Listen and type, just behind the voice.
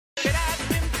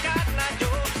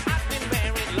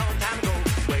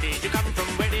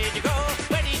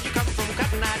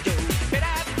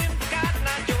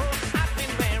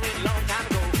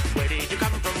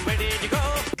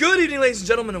Good evening, ladies and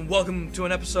gentlemen, and welcome to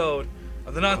an episode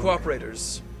of the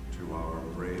Non-Cooperators. To our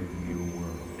brave new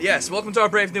world. Yes, welcome to our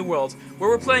brave new world, where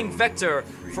we're playing Vector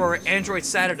for Android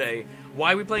Saturday.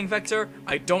 Why are we playing Vector?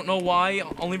 I don't know why.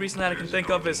 Only reason that I can think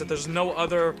of is that there's no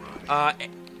other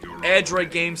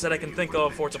Android games that I can think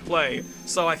of for to play.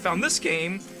 So I found this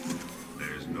game.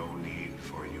 There's no need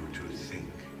for you to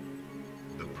think.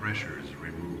 The pressure's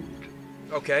removed.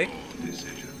 Okay. All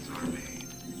decisions are made.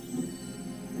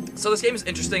 So this game is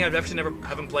interesting. I've actually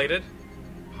haven't played it.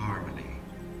 Harmony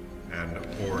and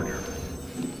order.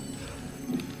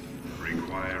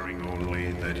 Requiring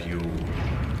only that you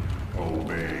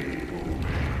obey.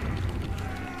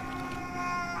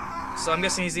 So I'm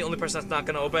guessing he's the only person that's not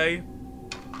gonna obey.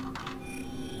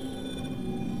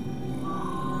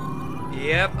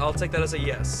 Yep, I'll take that as a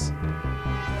yes.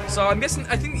 So I'm guessing,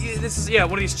 I think this is, yeah,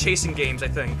 one of these chasing games, I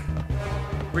think.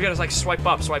 We're gonna like swipe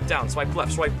up, swipe down, swipe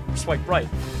left, swipe right.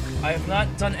 I have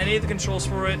not done any of the controls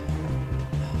for it.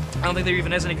 I don't think there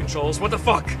even is any controls. What the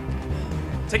fuck?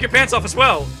 Take your pants off as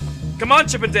well. Come on,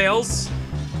 Chippendales.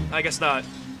 I guess not.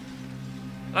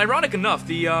 And ironic enough,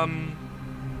 the, I mean,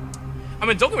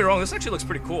 don't get me wrong, this actually looks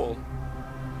pretty cool.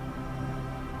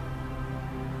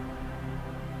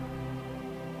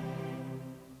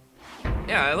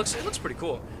 Yeah, it looks pretty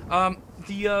cool.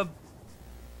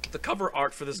 The cover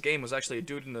art for this game was actually a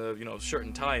dude in a, shirt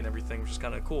and tie and everything, which is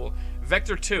kind of cool.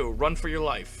 Vector 2, Run for Your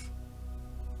Life.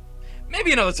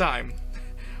 Maybe another time.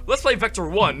 Let's play Vector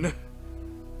 1.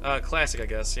 Classic, I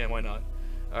guess. Yeah, why not?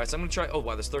 Alright, so I'm gonna try. Oh,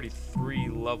 wow, there's 33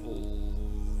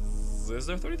 levels. Is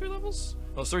there 33 levels?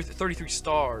 Oh, it's 33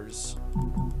 stars.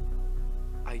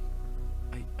 I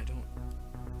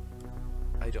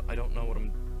don't know what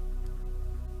I'm.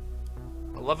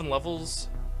 11 levels?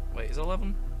 Wait, is it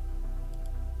 11?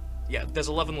 Yeah, there's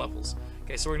 11 levels.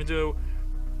 Okay, so we're gonna do.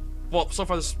 Well, so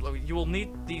far this, you will need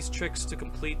these tricks to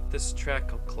complete this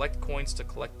track. Collect coins to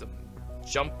collect them.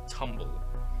 Jump, tumble.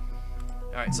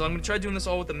 Alright, so I'm gonna try doing this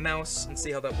all with the mouse and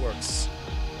see how that works.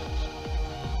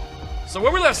 So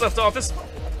where we left off, this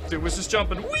dude was just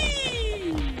jumping.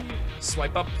 Whee!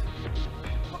 Swipe up.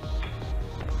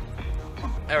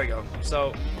 There we go.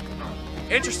 So,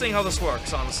 interesting how this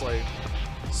works, honestly.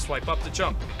 Swipe up to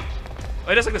jump.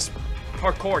 Oh, it is like this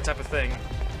parkour type of thing.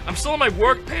 I'm still in my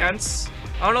work pants.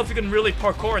 I don't know if you can really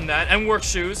parkour in that. And work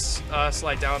shoes.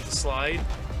 Slide down to slide.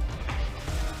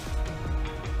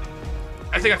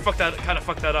 I think I kind of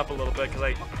fucked that up a little bit because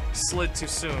I slid too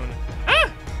soon.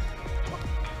 Ah!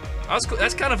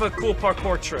 That's kind of a cool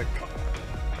parkour trick.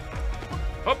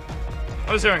 Hop!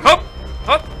 I was hearing hop,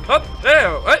 hop, hop. There,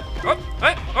 hop, hop,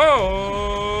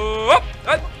 oh, hop,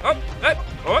 hop, hop, hop,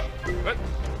 hop.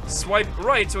 Swipe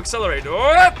right to accelerate.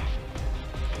 Hop,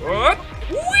 hop,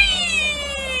 whee!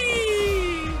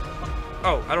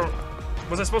 Oh, I don't.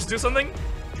 Was I supposed to do something?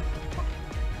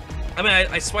 I mean,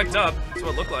 I swiped up. That's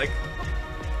what it looked like.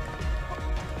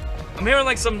 I'm hearing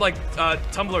like some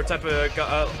Tumblr type of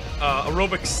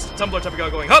aerobics Tumblr type of guy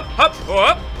going hop hop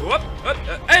hop hop hop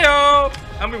ayo,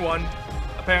 and we won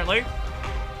apparently.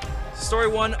 Story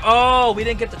 1. Oh, we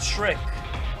didn't get the trick.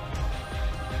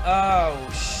 Oh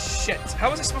shit!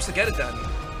 How was I supposed to get it then?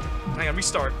 Hang on,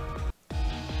 restart.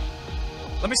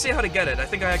 Let me see how to get it. I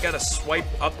think I gotta swipe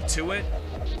up to it,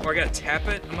 or I gotta tap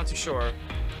it. I'm not too sure.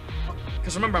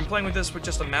 Because remember, I'm playing with this with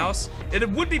just a mouse. It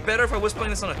would be better if I was playing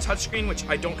this on a touchscreen, which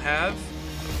I don't have.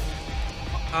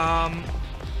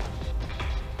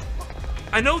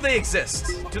 I know they exist.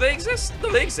 Do they exist?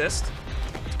 No, they exist.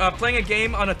 Playing a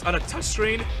game on a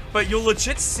touchscreen, but you'll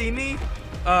legit see me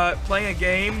playing a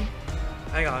game.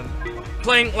 Hang on.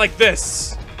 Playing like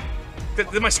this.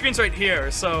 My screen's right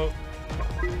here, so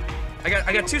I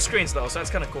got two screens though, so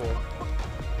that's kind of cool.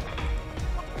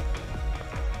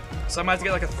 So I might have to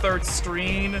get like a third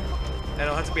screen, and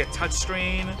it'll have to be a touch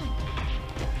screen.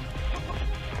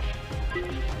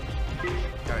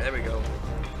 Alright, there we go.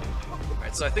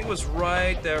 Alright, so I think it was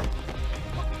right there.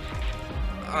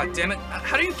 Ah, damn it.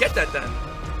 How do you get that then?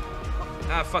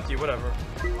 Ah, fuck you, whatever.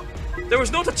 There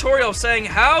was no tutorial saying,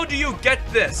 how do you get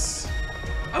this?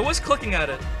 I was clicking at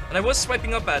it, and I was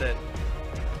swiping up at it.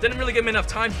 Didn't really give me enough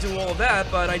time to do all of that,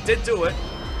 but I did do it.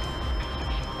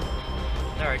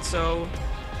 Alright, so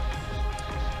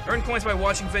earn coins by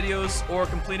watching videos or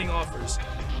completing offers.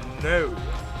 No.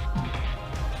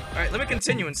 Alright, let me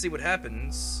continue and see what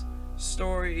happens.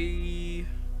 Story.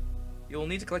 You'll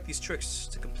need to collect these tricks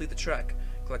to complete the track.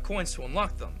 Collect coins to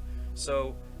unlock them.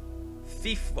 So,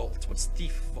 Thief Vault. What's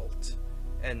Thief Vault?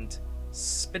 And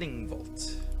Spinning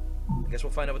Vault. I guess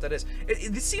we'll find out what that is.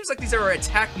 It seems like these are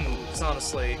attack moves,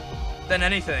 honestly, than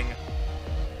anything.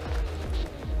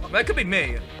 That could be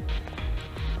me.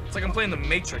 It's like I'm playing the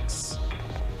Matrix.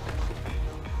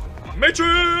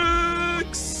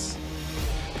 Matrix!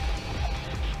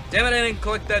 Damn it, I didn't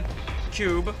collect that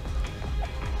cube.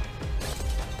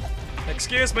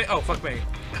 Excuse me. Oh, fuck me.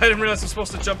 I didn't realize I'm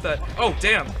supposed to jump that. Oh,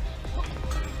 damn.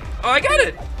 Oh, I got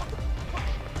it!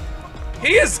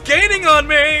 He is gaining on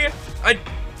me!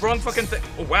 Wrong fucking thing.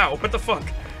 Oh, wow. What the fuck?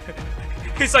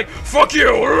 He's like, fuck you!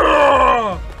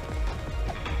 Alright.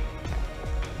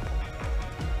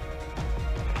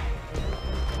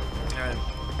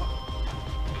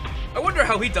 I wonder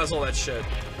how he does all that shit.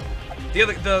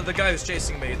 The guy who's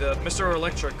chasing me, the Mr.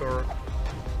 Electric or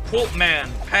Quilt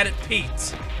Man, Pat It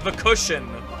Pete, the Cushion,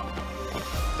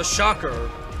 the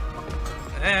Shocker.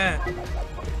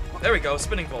 There we go,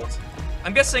 Spinning Volt.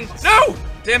 I'm guessing. No!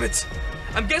 Damn it!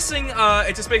 I'm guessing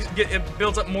it just makes it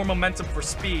builds up more momentum for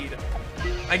speed.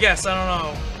 I guess, I don't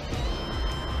know.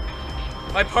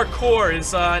 My parkour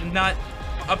is not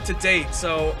up to date,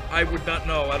 so I would not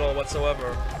know at all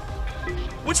whatsoever.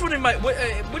 Which one of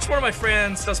my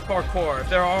friends does parkour? If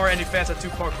there are any fans that do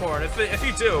parkour, and if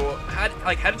you do,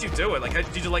 how did you do it? Like,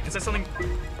 did you like? Is that something?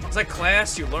 Is that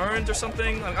class you learned or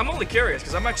something? I'm only curious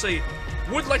because I'm actually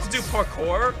would like to do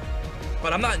parkour,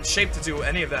 but I'm not in shape to do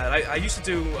any of that. I used to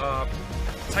do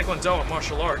Taekwondo and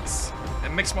martial arts,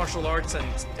 and mixed martial arts, and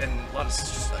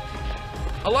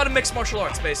a lot of mixed martial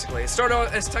arts basically. It started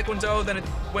out as Taekwondo, then it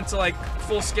went to like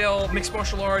full scale mixed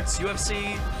martial arts,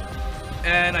 UFC.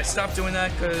 And I stopped doing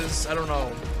that because, I don't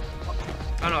know,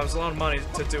 it was a lot of money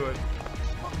to do it.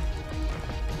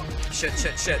 Shit.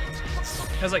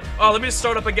 I was like, oh, let me just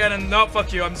start up again, and no,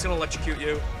 fuck you, I'm just gonna electrocute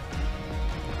you.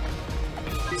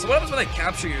 So what happens when they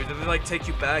capture you? Do they, like, take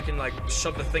you back and, like,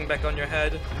 shove the thing back on your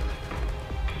head?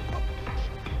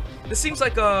 This seems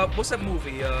like, what's that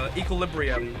movie,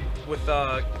 Equilibrium, with,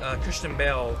 Christian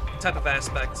Bale type of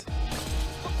aspect.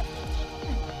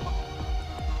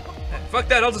 Fuck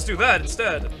that, I'll just do that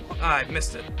instead. Ah, I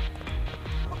missed it.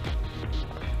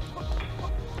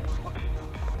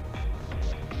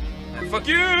 And fuck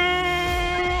you!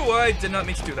 I did not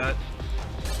mean to do that.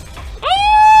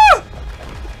 Ah!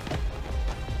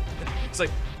 It's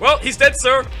like, well, he's dead,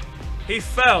 sir. He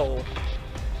fell.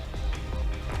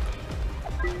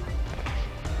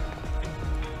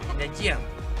 And then jump.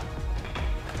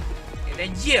 And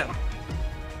then jump.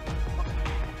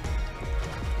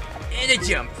 And then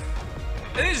jump.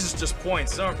 I think these are just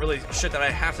points. They aren't really shit that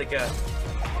I have to get.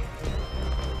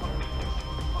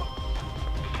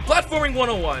 Platforming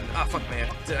 101. Ah, fuck, man.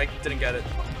 I didn't get it.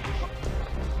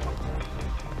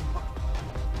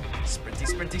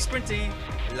 Sprinty.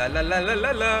 La la la la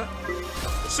la la.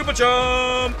 Super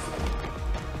jump.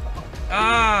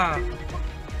 Ah.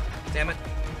 Damn it.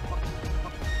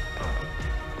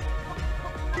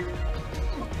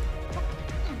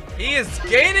 He is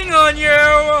gaining on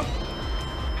you.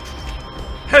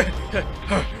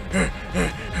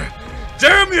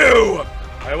 Damn you!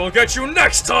 I will get you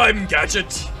next time,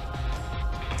 Gadget!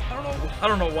 I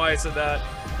don't know why I said that.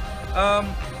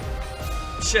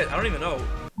 Shit, I don't even know.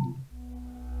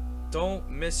 Don't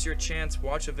miss your chance.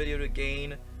 Watch a video to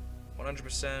gain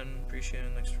 100% appreciate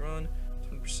the next run.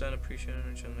 20% appreciate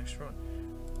the next run.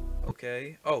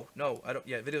 Okay. Oh, no, I don't.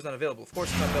 Yeah, video's not available. Of course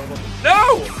it's not available.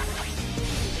 No!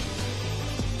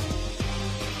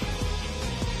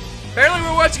 Apparently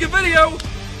we're watching a video!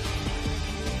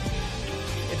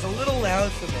 It's a little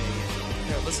loud for me.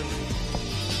 Here, listen.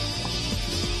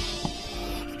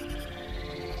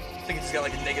 I think it's got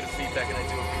like a negative feedback and I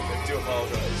do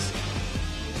apologize.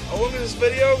 How long is this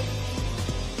video?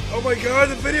 Oh my god,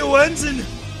 the video ends in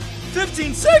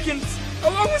 15 seconds!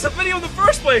 How long was the video in the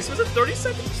first place? Was it 30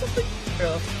 seconds or something? Here,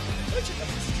 let me check that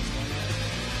messages.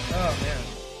 Oh man.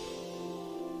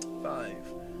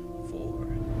 5, 4,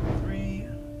 3,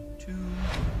 2,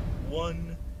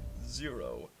 1,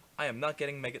 0. I am not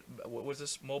getting what was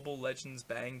this? Mobile Legends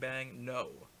Bang Bang?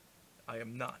 No. I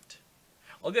am not.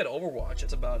 I'll get Overwatch,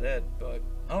 that's about it, but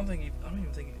I don't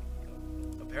even think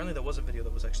apparently there was a video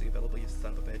that was actually available, you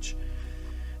son of a bitch.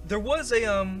 There was a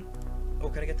oh,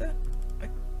 can I get that? I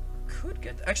could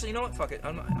get that. Actually, you know what? Fuck it.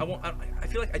 I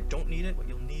feel like I don't need it, but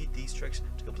you'll need these tricks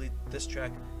to complete this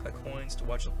track. Collect coins to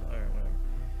watch. Alright,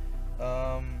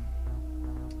 whatever.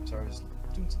 Sorry, I was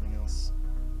doing something else.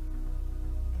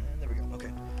 And there we go.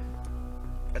 Okay.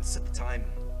 Let's set the time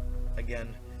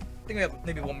again. I think we have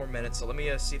maybe 1 more minute, so let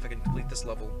me see if I can complete this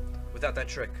level without that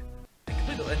trick.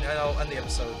 And I'll end the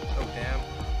episode. Oh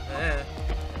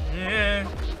damn.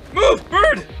 Move,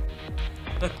 bird!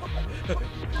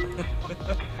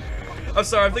 I'm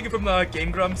sorry, I'm thinking from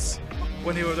Game Grumps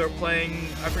when they were playing.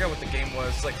 I forgot what the game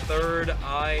was. Like Third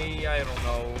Eye. I don't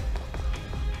know.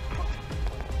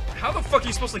 How the fuck are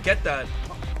you supposed to get that?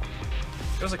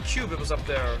 There was a cube that was up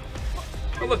there.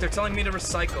 Oh look, they're telling me to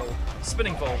recycle.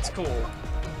 Spinning vaults, cool.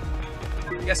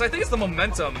 Yes, I think it's the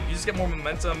momentum. You just get more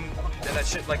momentum, and that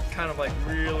shit, like, kind of, like,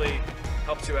 really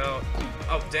helps you out.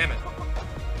 Oh, damn it.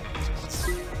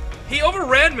 He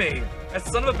overran me! That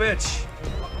son of a bitch.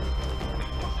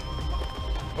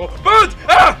 Oh, bird!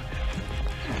 Ah!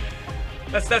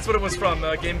 That's what it was from,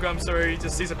 Game Grumps, where he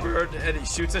just sees a bird and he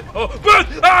shoots it. Oh, bird!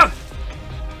 Ah!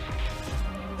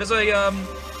 There's a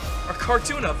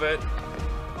cartoon of it,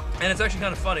 and it's actually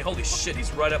kind of funny. Holy shit,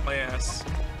 he's right up my ass.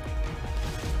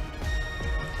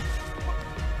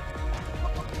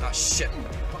 Ah, shit.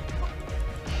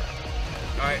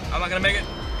 Alright, I'm not gonna make it.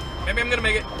 Maybe I'm gonna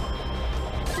make it.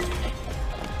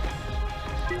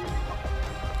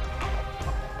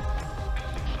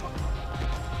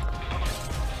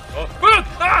 Oh,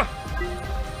 ah!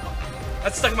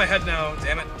 That's stuck in my head now,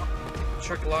 damn it.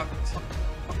 Trick locked.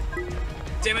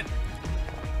 Damn it.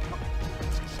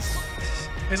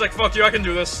 He's like, fuck you, I can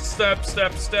do this. Step,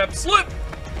 step, step, slip!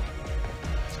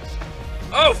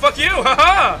 Oh, fuck you,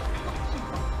 haha!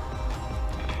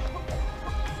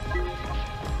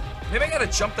 Maybe I gotta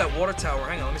jump that water tower.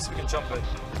 Hang on, let me see if we can jump it.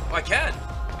 Oh, I can!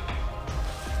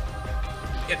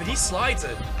 Yeah, but he slides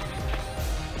it.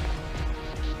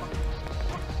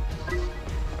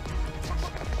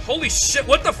 Holy shit,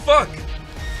 what the fuck?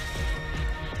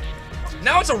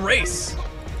 Now it's a race.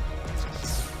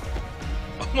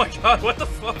 Oh my god, what the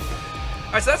fuck?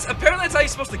 Alright, so apparently that's how you're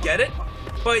supposed to get it,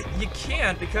 but you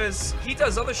can't because he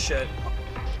does other shit.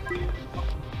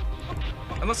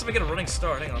 Unless if I get a running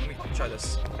start. Hang on, let me try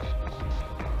this.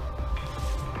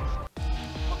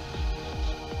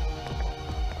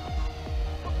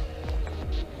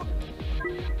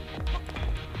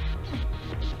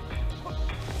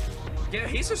 Yeah,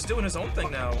 he's just doing his own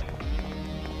thing now.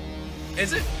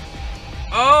 Is it?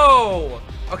 Oh!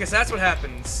 Okay, so that's what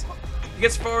happens. He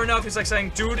gets far enough, he's like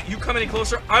saying, dude, you come any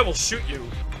closer, I will shoot you.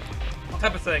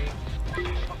 Type of thing.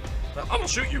 I will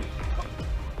shoot you.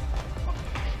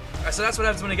 Alright, so that's what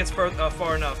happens when he gets far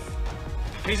enough.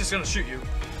 He's just gonna shoot you.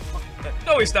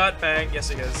 No, he's not. Bang. Yes,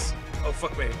 he is. Oh,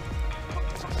 fuck me.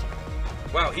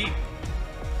 Wow,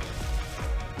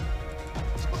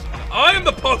 I am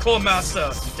the parkour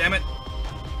master! Damn it.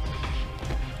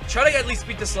 Try to at least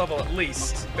beat this level, at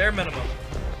least. Bare minimum.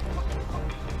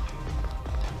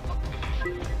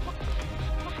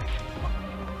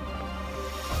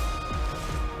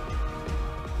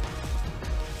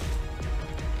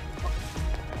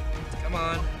 Come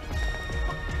on.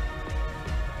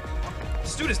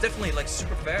 This dude is definitely, like,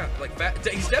 super fast. Like,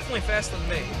 he's definitely faster than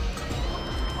me.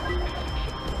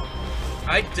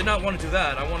 I did not want to do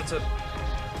that. I wanted to...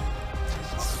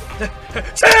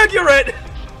 Tag, you're it!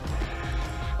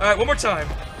 Alright, one more time.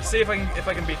 See if I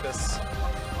can beat this.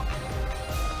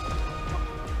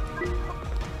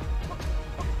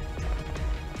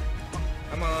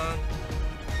 Come on.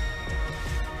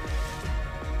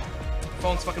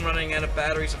 Phone's fucking running out of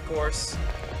batteries, of course.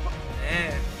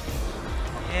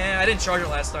 Yeah, I didn't charge it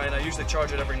last night. I usually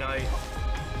charge it every night.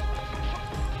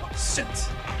 Shit.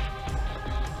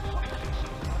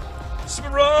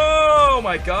 Oh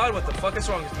my god, what the fuck is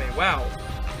wrong with me? Wow.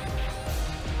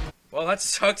 Well, that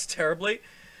sucks terribly.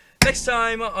 Next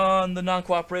time on the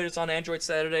Non-Cooperators on Android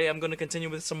Saturday, I'm going to continue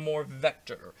with some more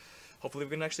Vector. Hopefully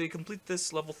we can actually complete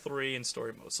this level 3 in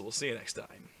story mode, so we'll see you next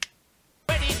time.